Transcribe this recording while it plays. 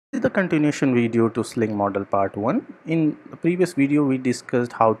This is the continuation video to Sling model part 1. In the previous video we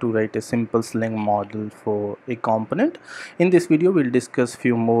discussed how to write a simple Sling model for a component. In this video we'll discuss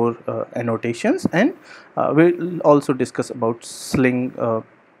few more annotations, and we'll also discuss about Sling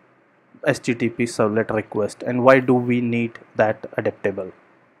HTTP servlet request and why do we need that adaptable.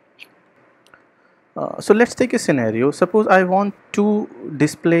 So let's take a scenario. Suppose I want to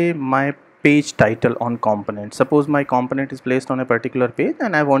display my page title on component. Suppose my component is placed on a particular page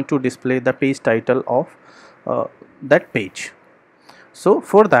and I want to display the page title of that page. So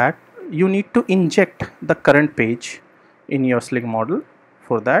for that you need to inject the current page in your Sling model.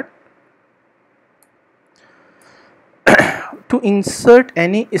 For that, to insert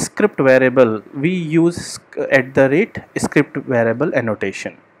any script variable we use @script variable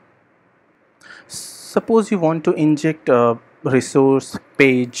annotation. Suppose you want to inject resource,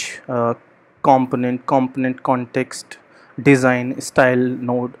 page, component context, design, style,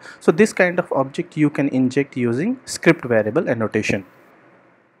 node. So this kind of object you can inject using script variable annotation.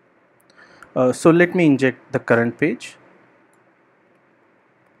 So let me inject the current page.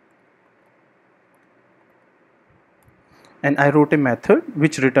 And I wrote a method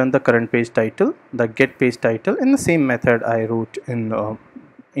which returned the current page title, the get page title, and the same method I wrote in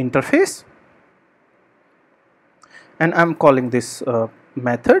interface. And I'm calling this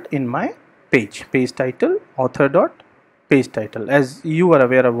method in my page title author dot page title. As you are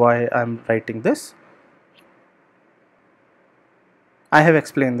aware of why I'm writing this, I have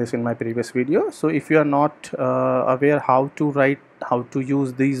explained this in my previous video. So if you are not aware how to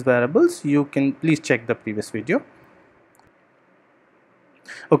use these variables, you can please check the previous video.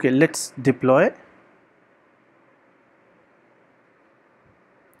 Okay, let's deploy.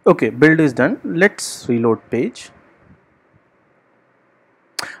 Okay, build is done. Let's reload page.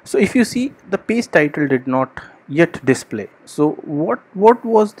 So if you see, the page title did not yet display. So what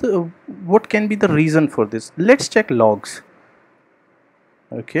can be the reason for this? Let's check logs.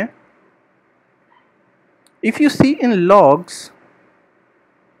 Okay, if you see in logs,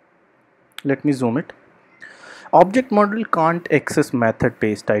 let me zoom it. Object model can't access method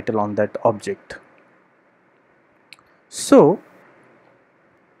page title on that object. So,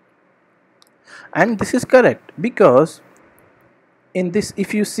 and this is correct because in this,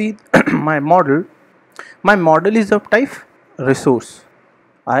 if you see my model is of type resource.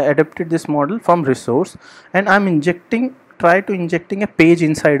 I adapted this model from resource and I'm injecting a page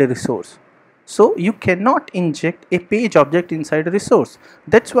inside a resource. So you cannot inject a page object inside a resource.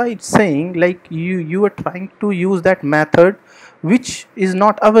 That's why it's saying like you are trying to use that method which is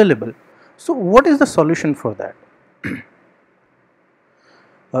not available. So what is the solution for that?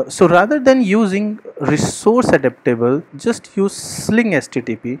 So rather than using resource adaptable, just use Sling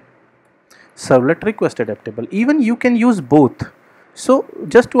HTTP servlet request adaptable. Even you can use both. So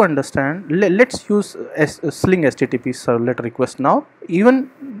just to understand, let's use Sling HTTP servlet request now.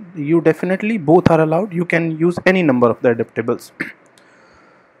 Even you definitely both are allowed. You can use any number of the adaptables.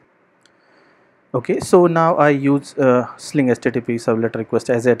 Okay, so now I use Sling HTTP servlet request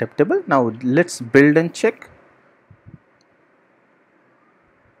as adaptable. Now let's build and check.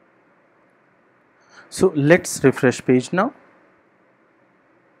 So let's refresh page now,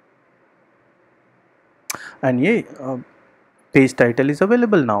 and yeah, page title is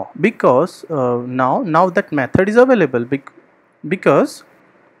available now because now that method is available because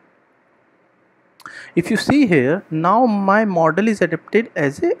if you see here, now my model is adapted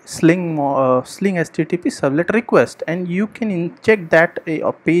as a Sling HTTP servlet request, and you can inject that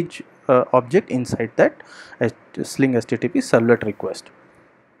a page object inside that Sling HTTP servlet request.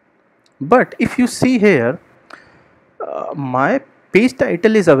 But if you see here, my page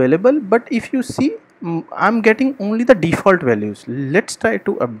title is available, but if you see, I'm getting only the default values. Let's try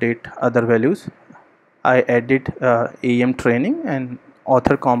to update other values. I added AEM training and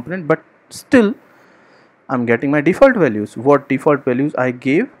author component, but still I'm getting my default values. What default values I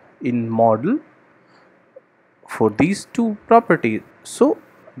gave in model for these two properties? So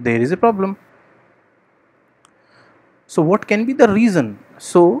there is a problem. So what can be the reason?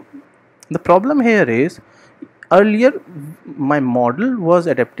 So the problem here is, earlier my model was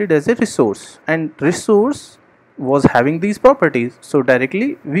adapted as a resource and resource was having these properties, so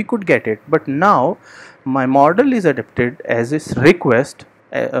directly we could get it. But now my model is adapted as a request,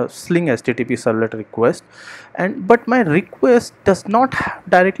 a Sling HTTP servlet request, but my request does not have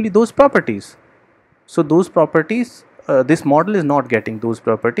directly those properties. So those properties, this model is not getting those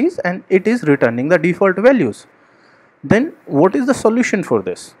properties and it is returning the default values. Then what is the solution for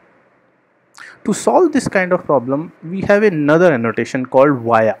this? To solve this kind of problem, we have another annotation called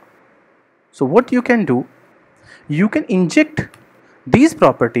via. So what you can do, you can inject these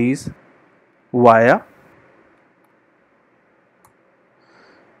properties via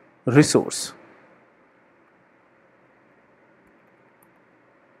resource.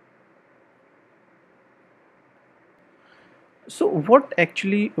 So what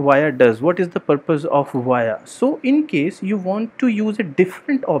actually wire does, what is the purpose of wire? So in case you want to use a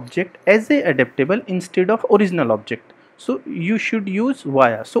different object as a adaptable instead of original object, so you should use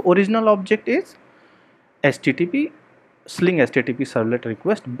wire. So original object is HTTP Sling HTTP servlet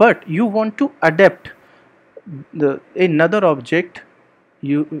request, but you want to adapt the another object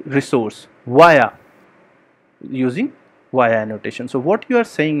resource via using via annotation. So what you are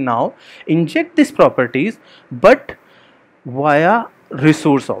saying now, inject these properties but via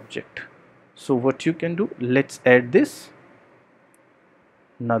resource object. So what you can do, let's add this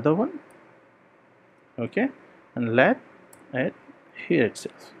another one, okay, and let add here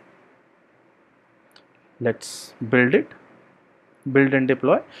itself. Let's build it, build and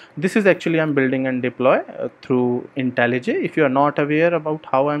deploy. This is actually I'm building and deploy through IntelliJ. If you are not aware about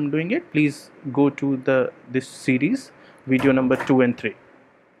how I'm doing it, please go to this series video number 2 and 3.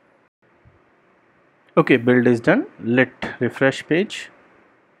 Okay, build is done. Let refresh page.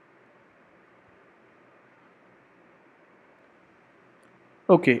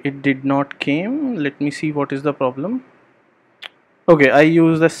 Okay, it did not came. Let me see what is the problem. Okay, I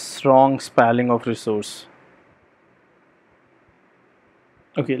use the wrong spelling of resource.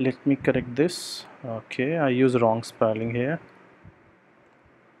 Okay, let me correct this. Okay, I use wrong spelling here.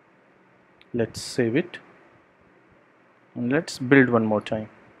 Let's save it and let's build one more time.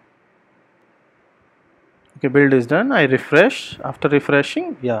 Okay, build is done. I refresh. After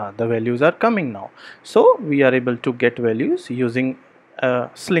refreshing, yeah, the values are coming now. So we are able to get values using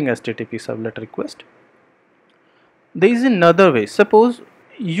Sling HTTP servlet request. There is another way. Suppose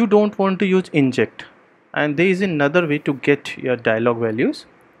you don't want to use inject, and there is another way to get your dialog values.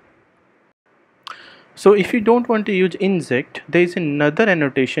 So if you don't want to use inject, there is another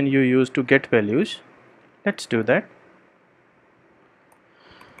annotation you use to get values. Let's do that.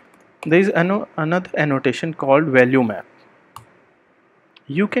 There is another annotation called value map.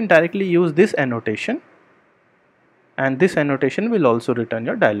 You can directly use this annotation, and this annotation will also return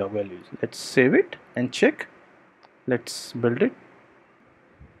your dialog values. Let's save it and check. Let's build it.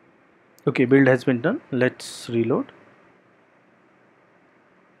 Okay, build has been done. Let's reload.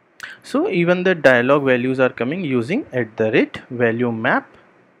 So even the dialog values are coming using @value map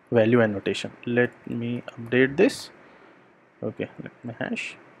value annotation. Let me update this. Okay, let me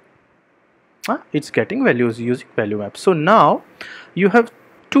hash. It's getting values using value map. So now you have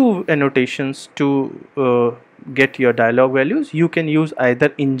two annotations to get your dialog values. You can use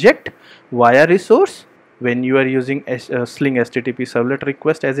either inject via resource when you are using Sling HTTP servlet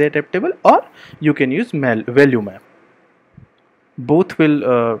request as a adaptable, or you can use value map. Both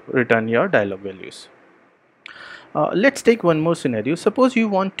will return your dialog values. Let's take one more scenario. Suppose you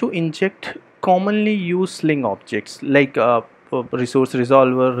want to inject commonly used Sling objects like resource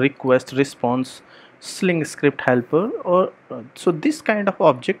resolver, request response, Sling script helper, or so this kind of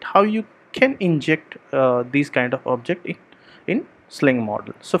object, how you can inject these kind of object in Sling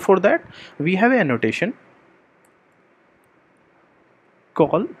model. So for that we have an annotation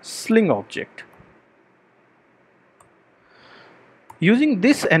called Sling object. Using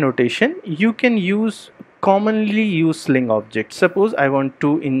this annotation, you can use commonly used Sling objects. Suppose I want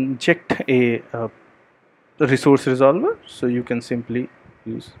to inject a resource resolver, so you can simply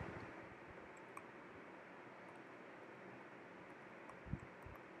use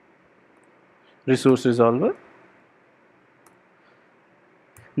resource resolver.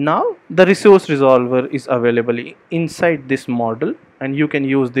 Now the resource resolver is available inside this model, and you can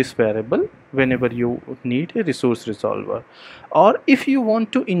use this variable whenever you need a resource resolver. Or if you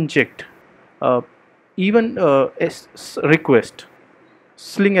want to inject even a request,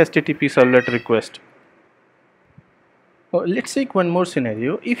 Sling HTTP servlet request. Let's take one more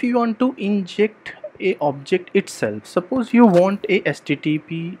scenario. If you want to inject a object itself, suppose you want a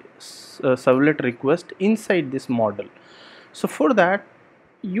HTTP servlet request inside this model. So for that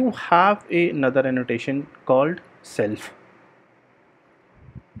you have another annotation called self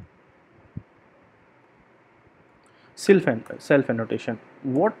annotation.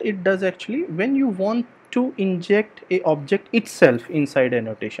 What it does actually, when you want to inject a object itself inside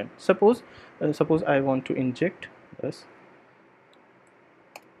annotation, suppose I want to inject this.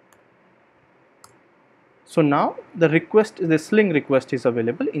 So now the Sling request is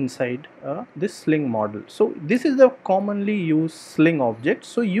available inside this Sling model. So this is the commonly used Sling object.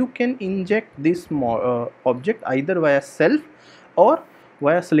 So you can inject this object either via self or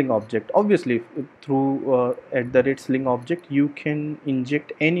via Sling object. Obviously, through @Sling object, you can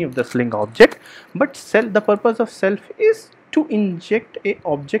inject any of the Sling object, but the purpose of self is to inject a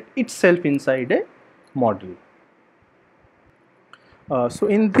object itself inside a model. So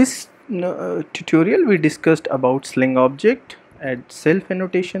in this tutorial, we discussed about Sling object, self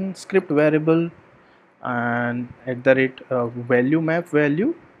annotation, script variable, and value map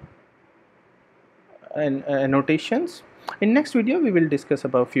value, and annotations. In next video, we will discuss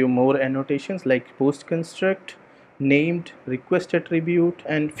about few more annotations like post construct, named, request attribute,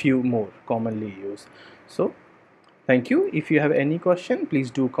 and few more commonly used. So thank you. If you have any question,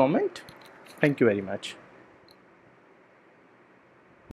 please do comment. Thank you very much.